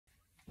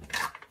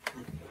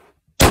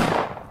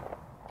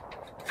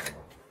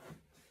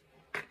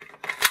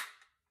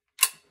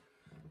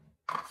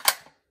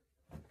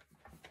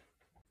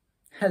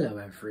Hello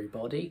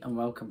everybody and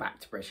welcome back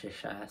to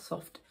British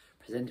Airsoft,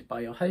 presented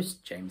by your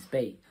host James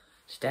B.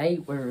 Today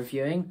we're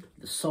reviewing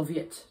the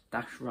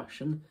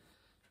Soviet-Russian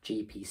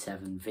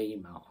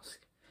GP7V mask.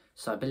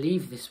 So I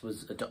believe this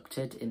was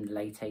adopted in the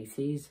late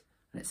 80s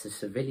and it's a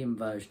civilian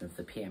version of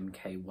the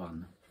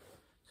PMK-1.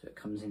 So it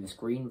comes in this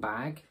green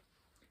bag.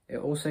 It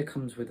also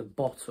comes with a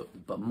bottle,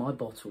 but my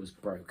bottle is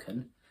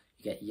broken.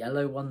 You get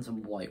yellow ones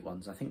and white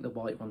ones. I think the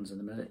white ones are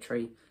the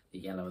military, the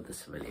yellow are the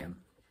civilian.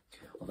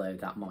 Although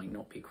that might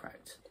not be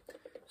correct.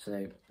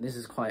 So this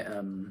is quite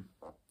a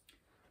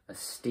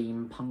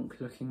steampunk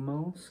looking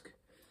mask,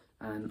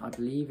 and I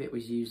believe it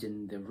was used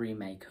in the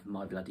remake of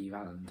My Bloody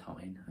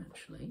Valentine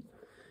actually.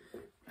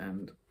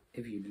 And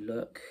if you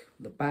look,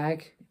 the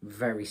bag,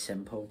 very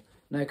simple,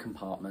 no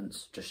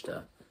compartments, just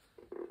a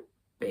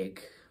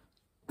big,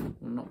 well,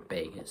 not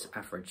big, it's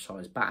average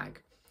size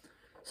bag.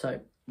 So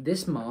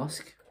this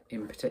mask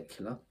in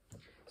particular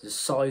is a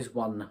size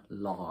 1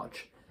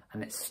 large.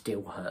 And it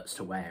still hurts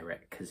to wear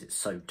it because it's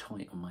so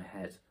tight on my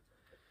head.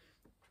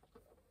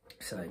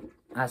 So,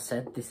 as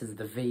said, this is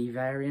the V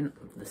variant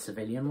of the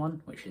civilian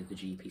one, which is the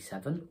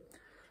GP7.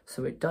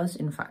 So it does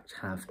in fact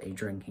have a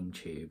drinking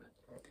tube.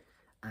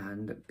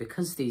 And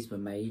because these were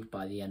made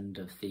by the end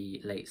of the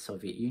late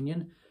Soviet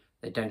Union,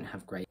 they don't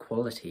have great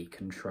quality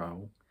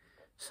control.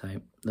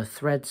 So the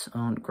threads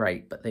aren't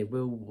great, but they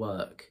will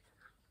work.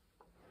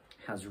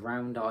 It has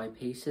round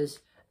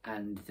eyepieces,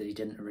 and they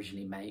didn't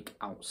originally make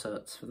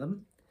outserts for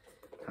them.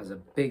 Has a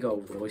big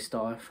old voice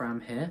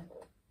diaphragm here,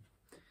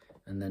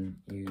 and then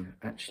you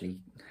actually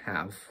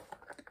have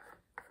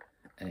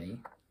a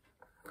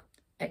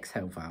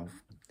exhale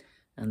valve,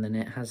 and then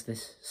it has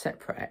this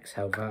separate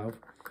exhale valve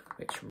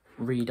which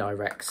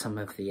redirects some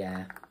of the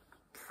air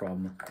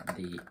from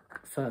the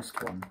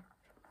first one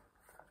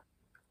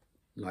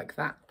like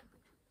that.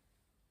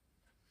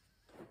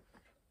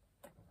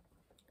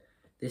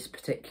 This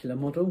particular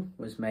model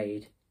was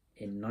made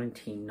in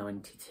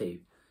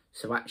 1992.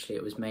 So actually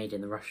it was made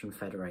in the Russian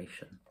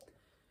Federation.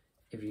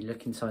 If you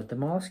look inside the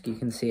mask, you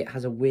can see it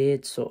has a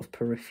weird sort of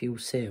peripheral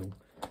seal.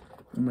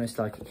 Almost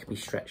like it could be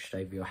stretched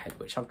over your head,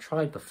 which I've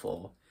tried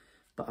before.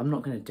 But I'm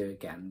not going to do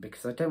again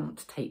because I don't want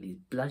to take these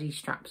bloody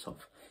straps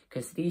off.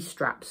 Because these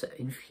straps are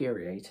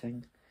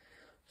infuriating.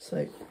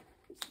 So,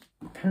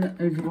 pull it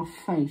over your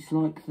face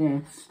like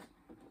this.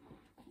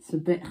 It's a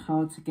bit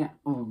hard to get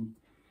on.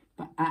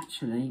 But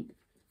actually,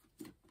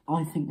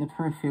 I think the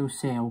peripheral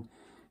seal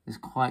is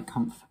quite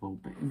comfortable,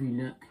 but if you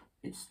look,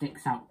 it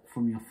sticks out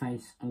from your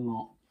face a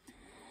lot.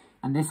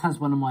 And this has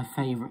one of my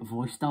favourite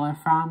voice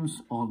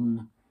diaphragms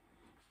on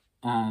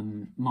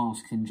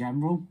masks in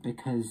general,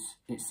 because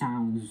it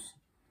sounds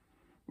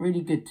really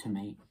good to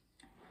me.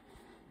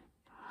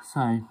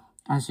 So,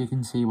 as you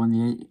can see, one of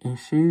the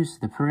issues,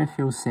 the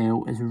peripheral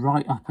seal is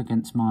right up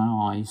against my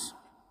eyes.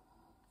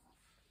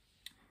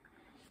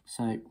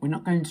 So, we're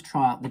not going to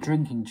try out the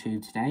drinking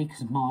tube today,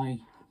 because my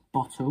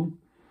bottle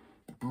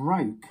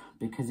broke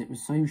because it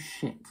was so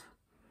shit.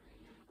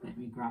 Let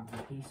me grab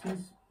the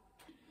pieces.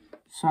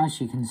 So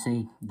as you can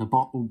see, the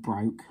bottle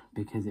broke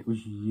because it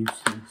was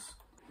useless.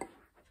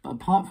 But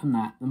apart from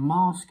that, the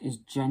mask is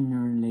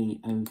generally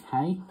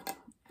okay.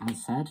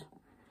 As said,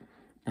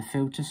 the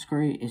filter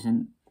screw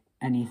isn't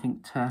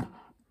anything to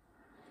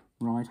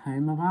ride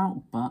home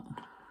about, but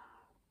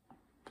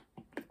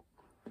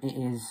it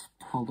is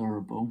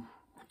tolerable.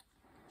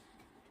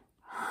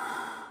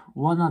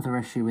 One other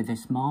issue with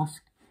this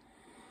mask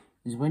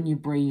is when you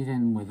breathe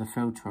in with a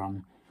filter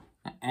on,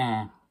 the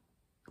air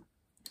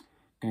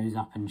goes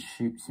up and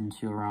shoots into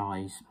your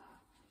eyes.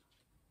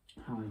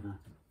 However,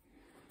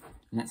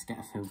 let's get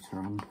a filter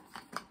on.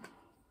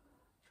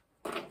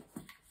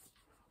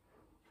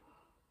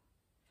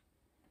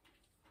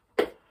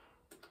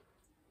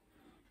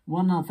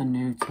 One other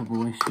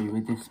notable issue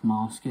with this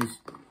mask is,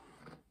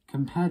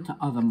 compared to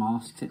other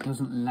masks, it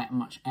doesn't let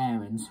much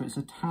air in, so it's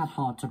a tad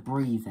hard to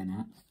breathe in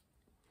it.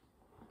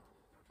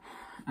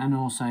 And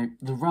also,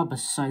 the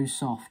rubber's so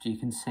soft, you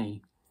can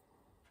see.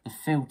 The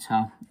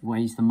filter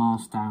weighs the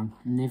mask down,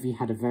 and if you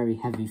had a very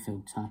heavy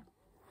filter,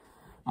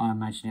 I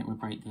imagine it would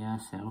break the air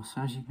seal.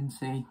 So as you can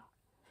see,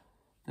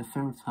 the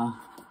filter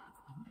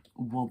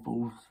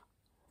wobbles,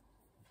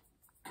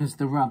 because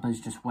the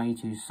rubber's just way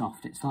too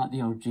soft. It's like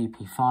the old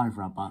GP5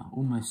 rubber,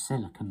 almost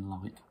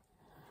silicone-like.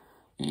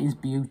 It is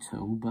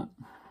beautiful, but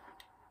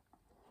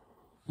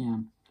yeah.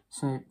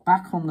 So,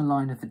 back on the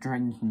line of the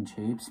drinking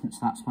tube, since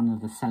that's one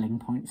of the selling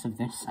points of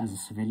this as a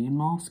civilian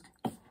mask.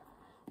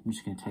 I'm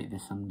just going to take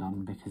this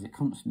undone because it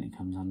constantly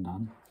comes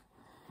undone.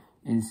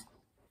 Is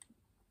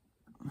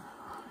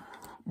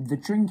the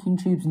drinking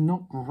tube's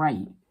not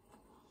great.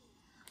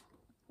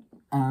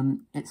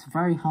 It's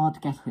very hard to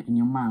get it in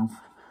your mouth.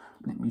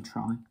 Let me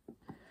try.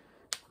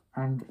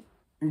 And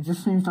it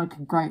just seems like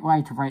a great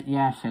way to break the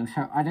air seal.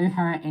 So, I do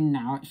have it in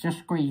now. It's just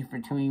squeezed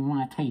between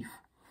my teeth.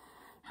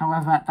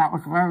 However, that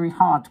was very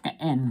hard to get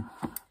in.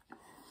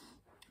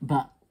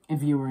 But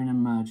if you were in an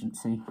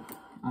emergency,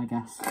 I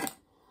guess,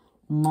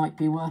 might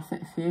be worth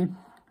it for you.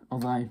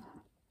 Although,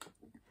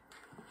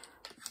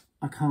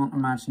 I can't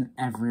imagine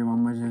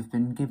everyone would have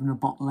been given a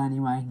bottle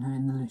anyway,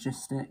 knowing the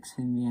logistics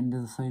in the end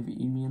of the Soviet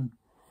Union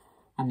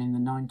and in the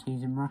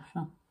 90s in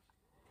Russia.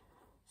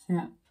 So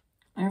yeah,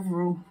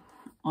 overall,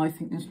 I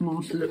think this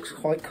mask looks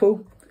quite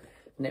cool.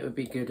 And it would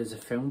be good as a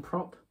film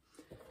prop.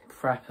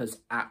 Preppers,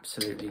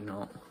 absolutely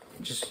not.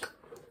 Just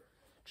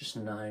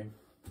no.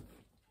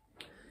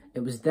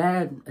 It was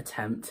their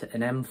attempt at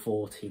an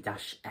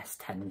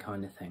M40-S10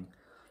 kind of thing,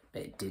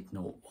 but it did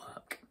not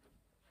work.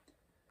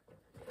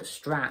 The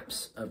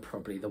straps are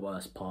probably the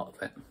worst part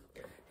of it.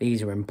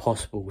 These are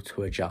impossible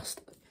to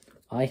adjust.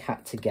 I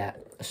had to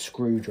get a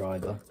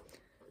screwdriver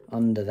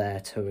under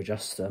there to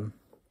adjust them.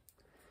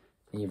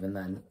 Even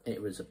then,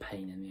 it was a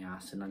pain in the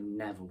ass, and I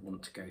never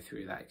want to go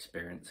through that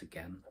experience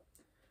again.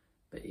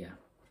 But yeah,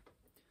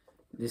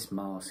 this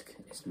mask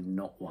is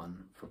not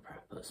one for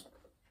preppers.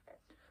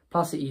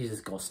 Plus, it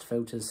uses ghost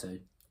filters, so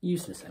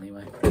useless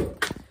anyway.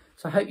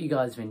 So I hope you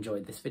guys have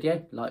enjoyed this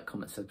video. Like,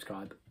 comment,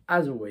 subscribe.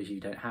 As always,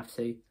 you don't have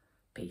to.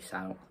 Peace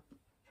out.